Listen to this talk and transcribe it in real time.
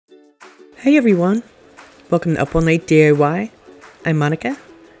Hey everyone, welcome to Up All Night DIY. I'm Monica.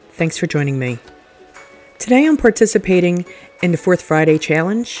 Thanks for joining me. Today I'm participating in the 4th Friday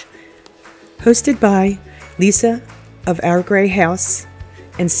Challenge, hosted by Lisa of Our Grey House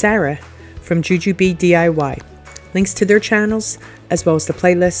and Sarah from Jujubee DIY. Links to their channels as well as the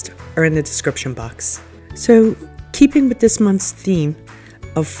playlist are in the description box. So, keeping with this month's theme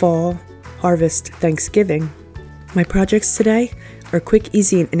of fall, harvest, Thanksgiving, my projects today are quick,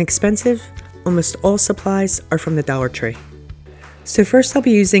 easy, and inexpensive. Almost all supplies are from the Dollar Tree. So first I'll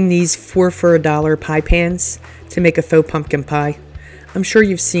be using these 4 for $1 pie pans to make a faux pumpkin pie. I'm sure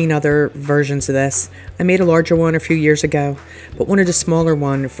you've seen other versions of this. I made a larger one a few years ago, but wanted a smaller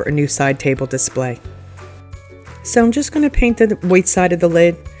one for a new side table display. So I'm just going to paint the white side of the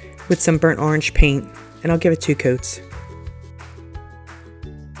lid with some burnt orange paint, and I'll give it 2 coats.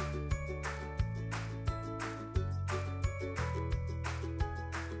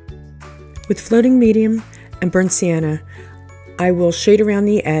 With floating medium and burnt sienna, I will shade around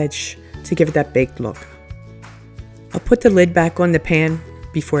the edge to give it that baked look. I'll put the lid back on the pan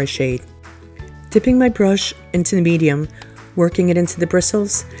before I shade. Dipping my brush into the medium, working it into the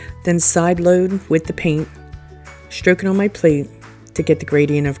bristles, then side load with the paint, stroking on my plate to get the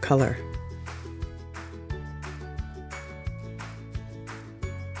gradient of color.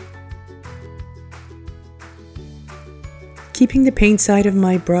 Keeping the paint side of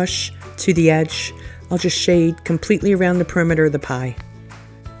my brush to the edge, I'll just shade completely around the perimeter of the pie.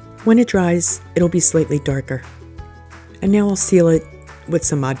 When it dries, it'll be slightly darker. And now I'll seal it with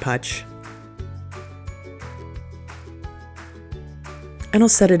some Mod Podge. And I'll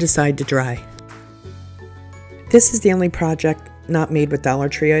set it aside to dry. This is the only project not made with Dollar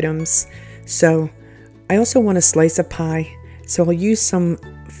Tree items, so I also want a slice of pie, so I'll use some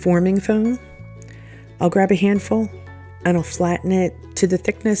forming foam. I'll grab a handful and I'll flatten it to the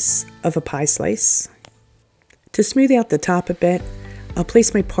thickness of a pie slice. To smooth out the top a bit, I'll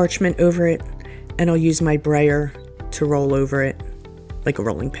place my parchment over it and I'll use my brayer to roll over it like a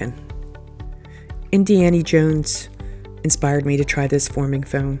rolling pin. Indiana Jones inspired me to try this forming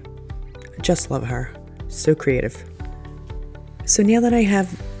foam. I just love her. So creative. So now that I have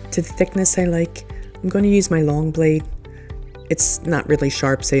to the thickness I like, I'm going to use my long blade. It's not really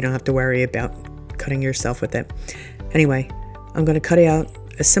sharp, so you don't have to worry about cutting yourself with it. Anyway, I'm going to cut out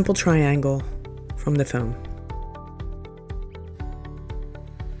a simple triangle from the foam.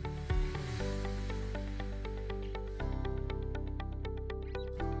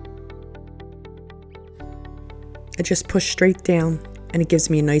 I just push straight down and it gives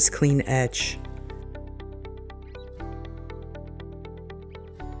me a nice clean edge.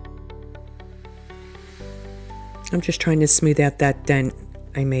 I'm just trying to smooth out that dent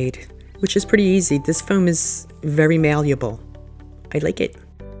I made, which is pretty easy. This foam is very malleable. I like it.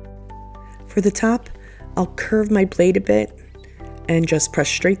 For the top, I'll curve my blade a bit and just press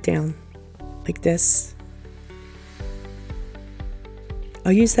straight down like this.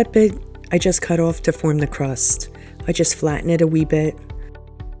 I'll use that bit I just cut off to form the crust. I just flatten it a wee bit.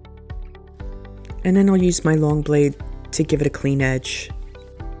 And then I'll use my long blade to give it a clean edge.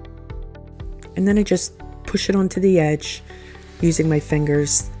 And then I just push it onto the edge using my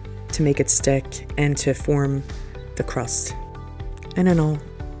fingers to make it stick and to form the crust. And then I'll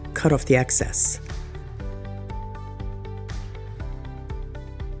cut off the excess.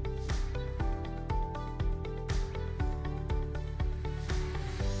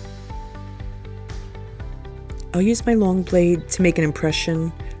 I'll use my long blade to make an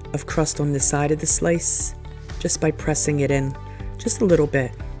impression of crust on the side of the slice, just by pressing it in just a little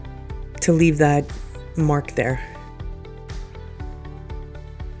bit to leave that mark there.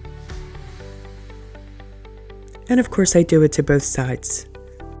 And of course I do it to both sides.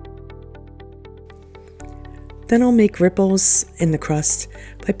 Then I'll make ripples in the crust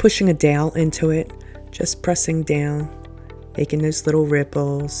by pushing a dowel into it, just pressing down, making those little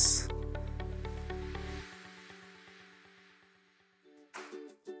ripples.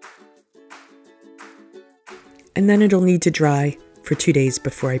 And then it'll need to dry for 2 days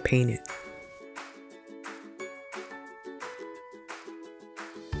before I paint it.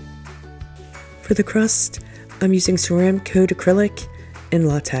 For the crust, I'm using Ceramcoat acrylic in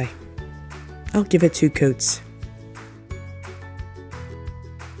Latte. I'll give it 2 coats.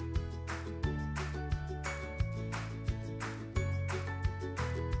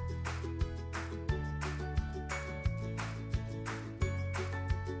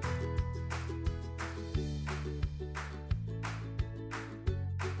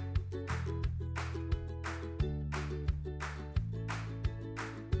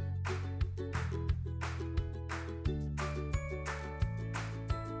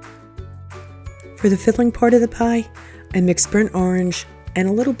 For the filling part of the pie, I mixed burnt orange and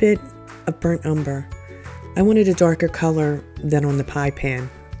a little bit of burnt umber. I wanted a darker color than on the pie pan.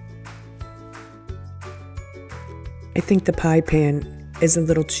 I think the pie pan is a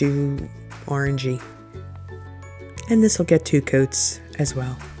little too orangey. And this will get 2 coats as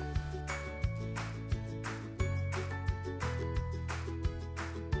well.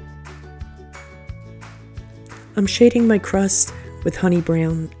 I'm shading my crust with honey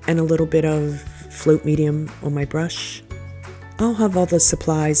brown and a little bit of float medium on my brush. I'll have all the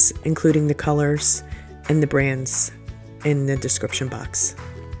supplies, including the colors and the brands, in the description box.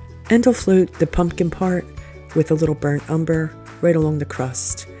 And I'll float the pumpkin part with a little burnt umber right along the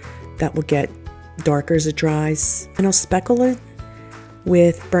crust. That will get darker as it dries. And I'll speckle it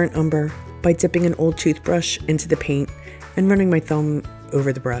with burnt umber by dipping an old toothbrush into the paint and running my thumb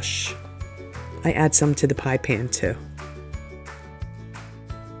over the brush. I add some to the pie pan too.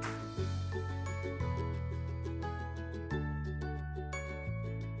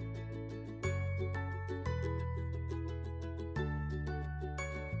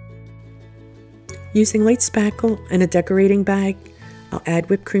 Using light spackle and a decorating bag, I'll add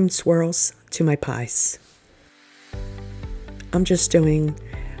whipped cream swirls to my pies. I'm just doing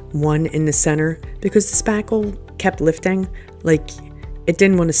one in the center because the spackle kept lifting, like it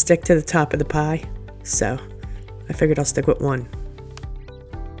didn't want to stick to the top of the pie, so I figured I'll stick with one.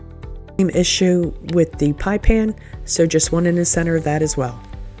 Same issue with the pie pan, so just one in the center of that as well.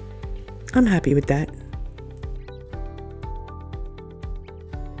 I'm happy with that.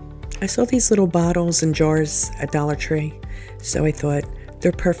 I saw these little bottles and jars at Dollar Tree, so I thought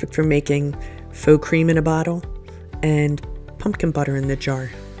they're perfect for making faux cream in a bottle and pumpkin butter in the jar.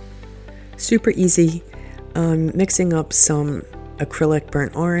 Super easy. Mixing up some acrylic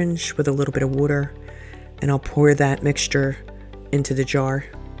burnt orange with a little bit of water, and I'll pour that mixture into the jar,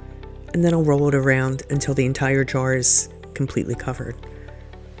 and then I'll roll it around until the entire jar is completely covered.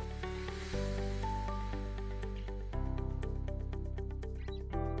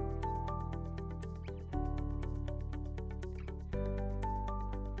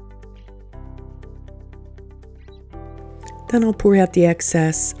 Then I'll pour out the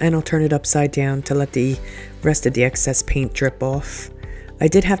excess and I'll turn it upside down to let the rest of the excess paint drip off. I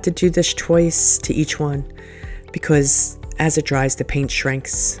did have to do this twice to each one because as it dries the paint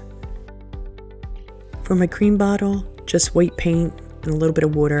shrinks. For my cream bottle, just white paint and a little bit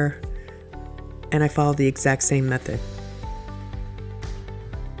of water, and I follow the exact same method.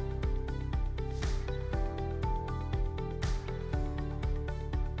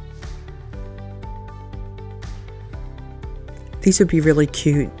 These would be really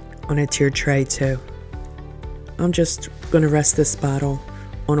cute on a tiered tray too. I'm just going to rest this bottle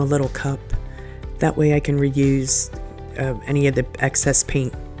on a little cup. That way I can reuse any of the excess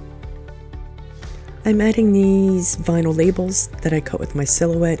paint. I'm adding these vinyl labels that I cut with my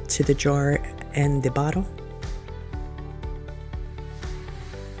silhouette to the jar and the bottle.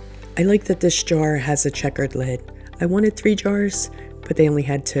 I like that this jar has a checkered lid. I wanted 3 jars, but they only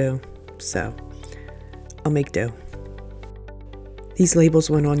had 2, so I'll make do. These labels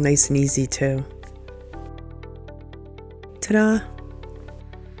went on nice and easy too. Ta-da!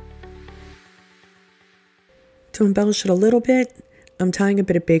 To embellish it a little bit, I'm tying a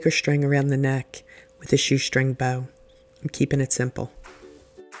bit of baker string around the neck with a shoestring bow. I'm keeping it simple.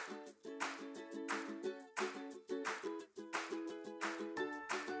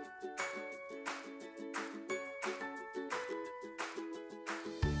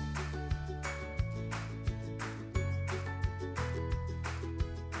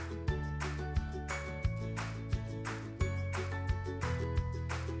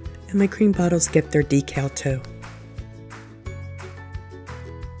 And my cream bottles get their decal too.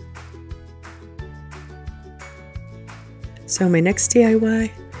 So my next DIY,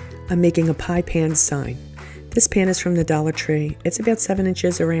 I'm making a pie pan sign. This pan is from the Dollar Tree. It's about 7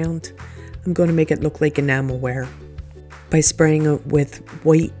 inches around. I'm going to make it look like enamelware by spraying it with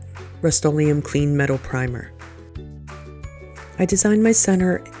white Rustoleum clean metal primer. I designed my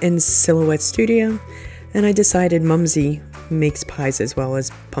center in Silhouette Studio, and I decided Mumsy makes pies as well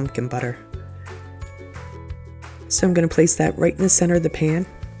as pumpkin butter. So I'm going to place that right in the center of the pan.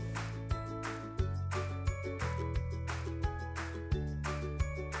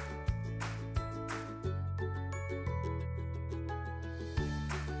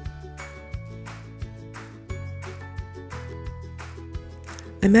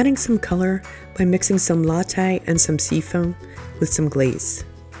 I'm adding some color by mixing some latte and some seafoam with some glaze.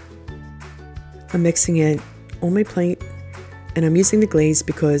 I'm mixing it on my plate, and I'm using the glaze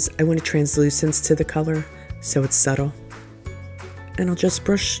because I want a translucence to the color so it's subtle. And I'll just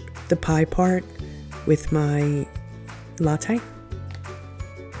brush the pie part with my Latte.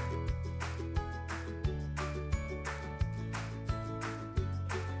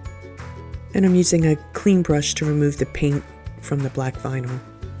 And I'm using a clean brush to remove the paint from the black vinyl.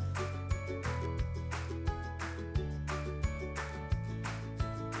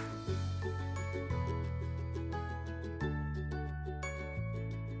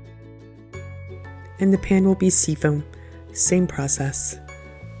 And the pan will be seafoam, same process.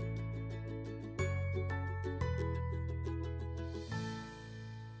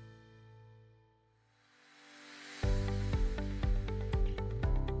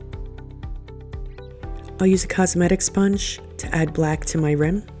 I'll use a cosmetic sponge to add black to my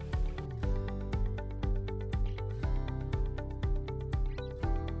rim.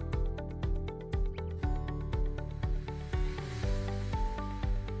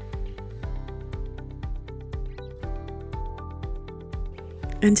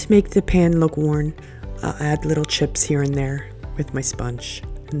 And to make the pan look worn, I'll add little chips here and there with my sponge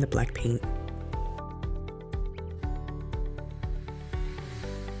and the black paint.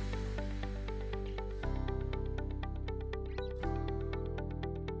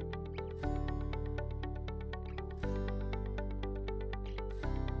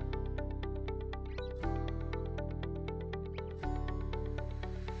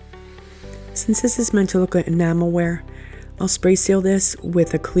 Since this is meant to look like enamelware, I'll spray seal this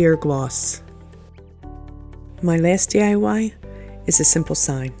with a clear gloss. My last DIY is a simple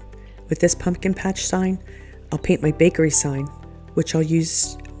sign. With this pumpkin patch sign, I'll paint my bakery sign, which I'll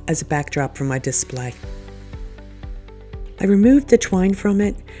use as a backdrop for my display. I removed the twine from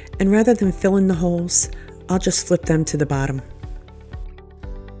it, and rather than fill in the holes, I'll just flip them to the bottom.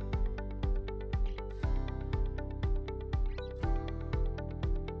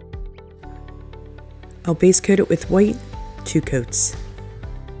 I'll base coat it with white, 2 coats.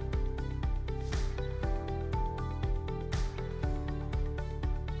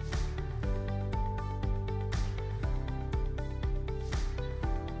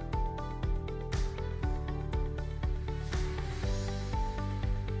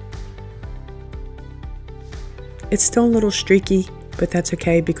 It's still a little streaky, but that's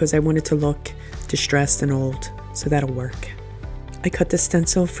okay because I want it to look distressed and old, so that'll work. I cut the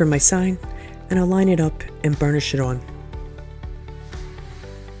stencil for my sign, and I'll line it up and burnish it on.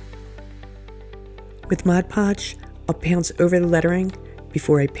 With Mod Podge, I'll bounce over the lettering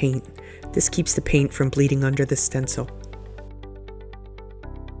before I paint. This keeps the paint from bleeding under the stencil.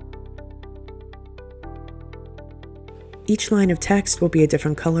 Each line of text will be a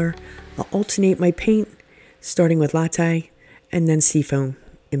different color. I'll alternate my paint, starting with Latte and then seafoam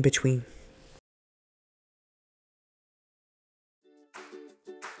in between.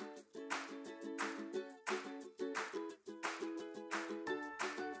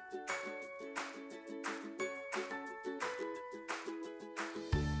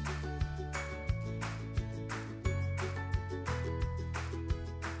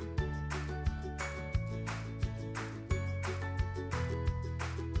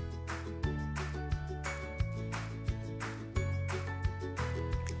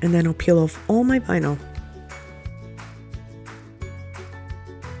 And then I'll peel off all my vinyl.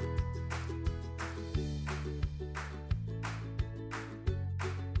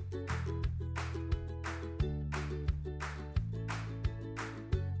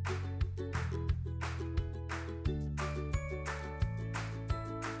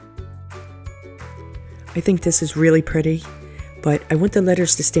 I think this is really pretty, but I want the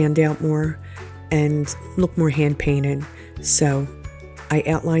letters to stand out more and look more hand painted, so I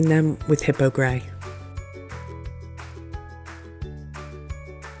outline them with Hippo gray.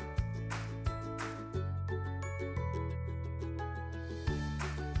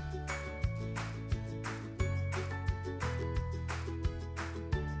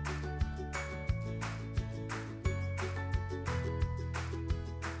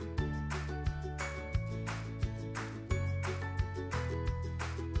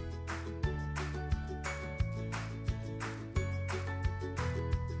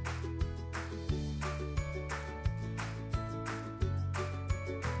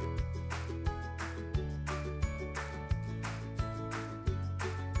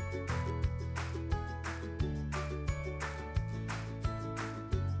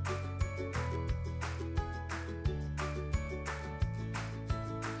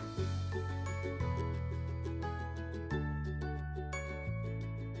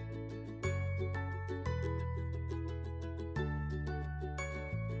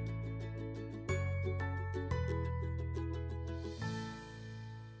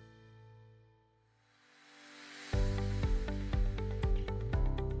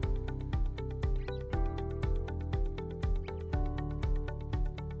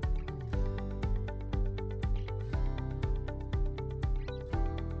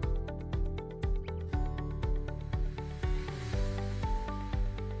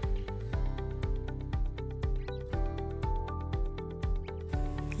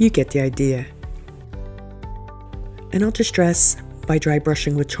 You get the idea. And I'll distress by dry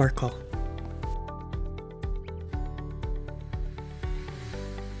brushing with charcoal.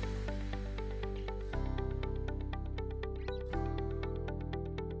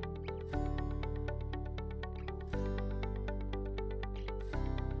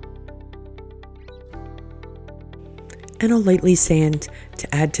 And I'll lightly sand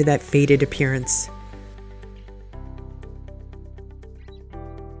to add to that faded appearance.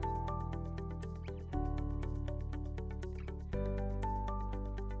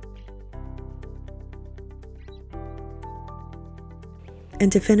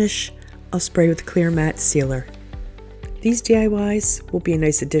 And to finish, I'll spray with clear matte sealer. These DIYs will be a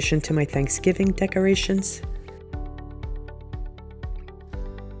nice addition to my Thanksgiving decorations.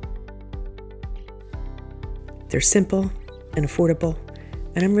 They're simple and affordable,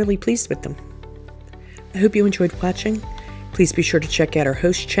 and I'm really pleased with them. I hope you enjoyed watching. Please be sure to check out our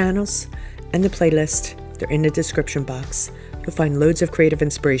host channels and the playlist. They're in the description box. You'll find loads of creative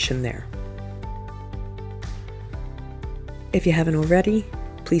inspiration there. If you haven't already,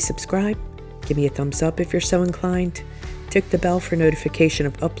 please subscribe, give me a thumbs up if you're so inclined, tick the bell for notification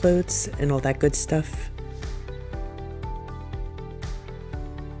of uploads and all that good stuff.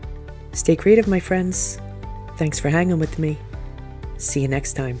 Stay creative, my friends. Thanks for hanging with me. See you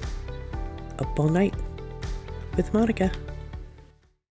next time. Up all night with Monica.